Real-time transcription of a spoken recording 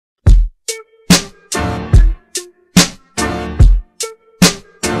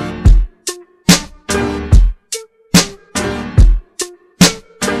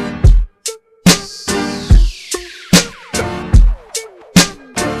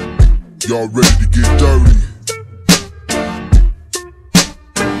Y'all ready to get dirty?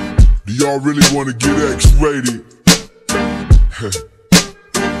 Do y'all really want to get X-rated?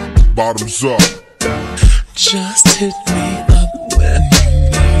 Bottoms up. Just hit me up when you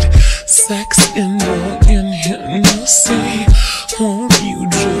need sex and don't Hennessy. Won't you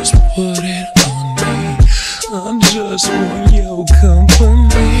just put it on me? I just want your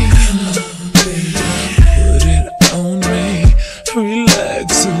company. Put it on me.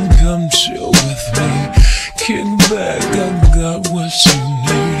 Relax and come chill with me. Kick back, I got what you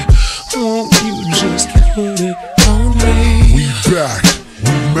need. Won't you just put it on me? We back,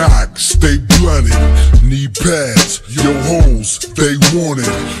 we Mac, stay blunted. Need pads, yo hoes, they want it.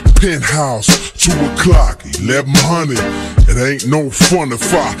 Penthouse, 2 o'clock, 1100. It ain't no fun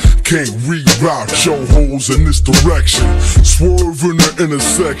if I can't reroute your hoes in this direction. Swerve in the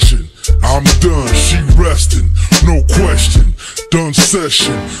intersection. I'm done, she resting, no question. Done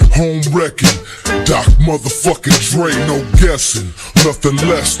session, home wrecking. Doc motherfucking Dre, no guessing. Nothing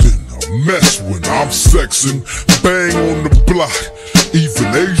less than a mess when I'm sexing. Bang on the block.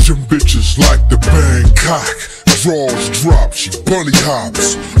 Even Asian bitches like to bang cock. Draws drop, she bunny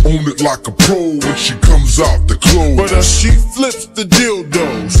hops. Own it like a pro when she comes out the clothes. But she flips the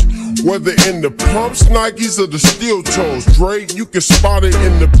dildos, whether in the pumps, Nikes, or the steel toes. Dre, you can spot it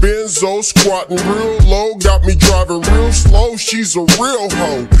in the Benzo, squatting real low. Got me driving real slow, she's a real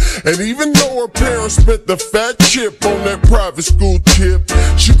hoe. And even though her parents spent the fat chip on that private school tip,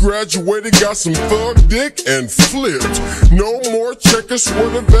 she graduated, got some thug dick, and flipped. No more checkers,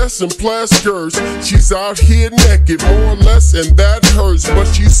 sweater vests, and plaid skirts. She's out here naked, more or less, and that hurts. But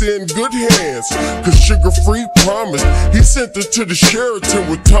she's in good hands, cause Sugar Free promised. He sent her to the Sheraton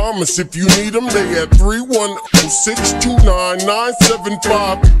with Thomas. If you need them, they at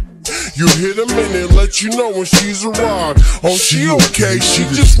 310-629-975. You hit them and they let you know when she's arrived. Oh, she okay, she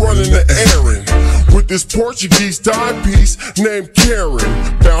just running the errand with this Portuguese timepiece named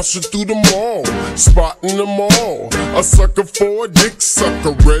Karen. Bouncing through the mall, spotting them all. A sucker for a dick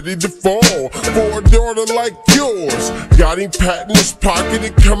sucker, ready to fall. For a daughter like yours, got him patting his pocket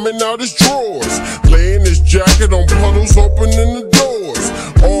and coming out his drawers. Laying his jacket on puddles, opening the doors.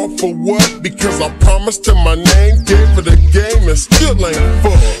 All for what? Because I promised her my name, gave her the game, and still ain't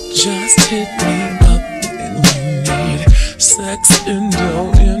fucked. Just hit me up when you need sex and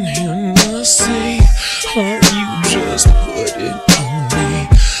don't Hennessy. Won't you just put it on me?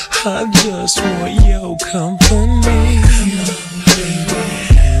 I just want your company.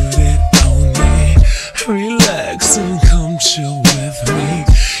 Put it on me. Relax and come chill with me.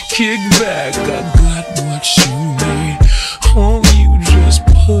 Kick back, I got what you need. Won't you just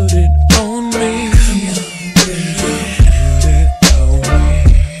put it on me?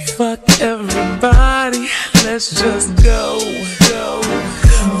 Fuck everybody, let's just go.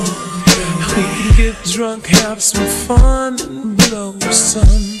 We can get drunk, have some fun, and blow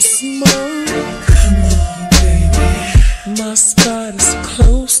some smoke. Come on, baby. My spot is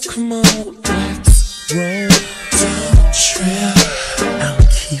close, come on, let's roll. Don't trip, I'll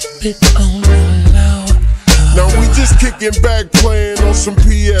keep it on the low. Now we just kicking back, playing on some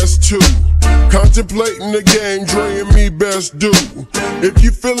PS2. Contemplating the game, Dre and me best do. If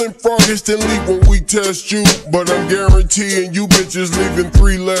you feeling froggish, then leave when we test you. But I'm guaranteeing you bitches leaving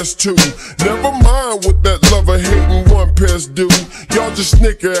 3 less too. Never mind what that lover hating one pest do. Y'all just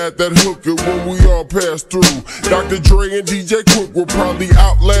snicker at that hooker when we all pass through. Dr. Dre and DJ Quik will probably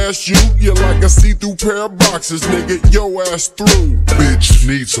outlast you. You're like a see-through pair of boxes, nigga, yo ass through. Bitch,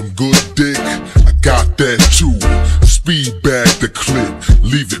 need some good dick, I got that too. Speed bag the clip,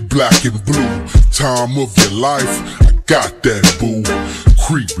 leave it black and blue. Time of your life, I got that boo.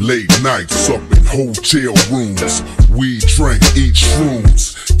 Creep late nights up in hotel rooms. Weed drink, eat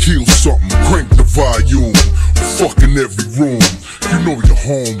shrooms. Kill something, crank the volume. Fucking every room. You know your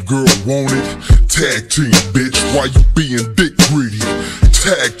homegirl want it. Tag team, bitch, why you being dick greedy?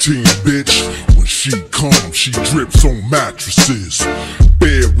 Tag team, bitch. When she comes, she drips on mattresses.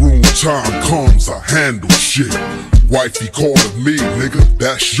 Bedroom time comes, I handle shit. Wifey calling me, nigga,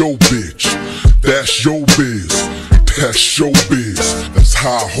 that's your bitch. That's your biz, that's your biz. That's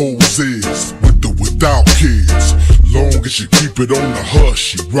how hoes is, with or without kids. Long as you keep it on the hush,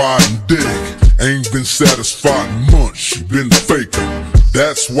 she riding dick. Ain't been satisfied in months, she been faking.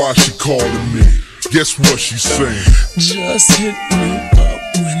 That's why she calling me. Guess what she's saying? Just hit me up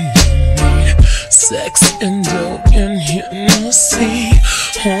when you need sex and don't Hennessy.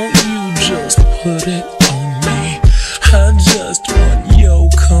 Won't you just put it on me? I just want your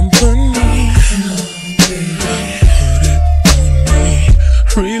company. Put it on me.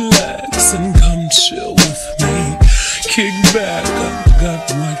 Relax and come chill with me. Kick back, I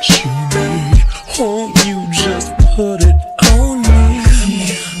got what you need. Won't you just put it on me?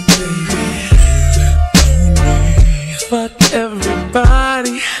 Fuck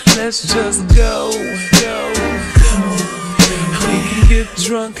everybody, let's just go. We can get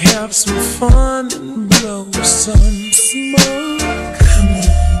drunk, have some fun, and blow some smoke. Come on,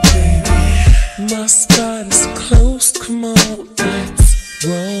 baby. My spot is close, come on, let's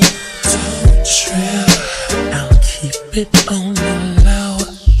roll. Don't trip, I'll keep it on.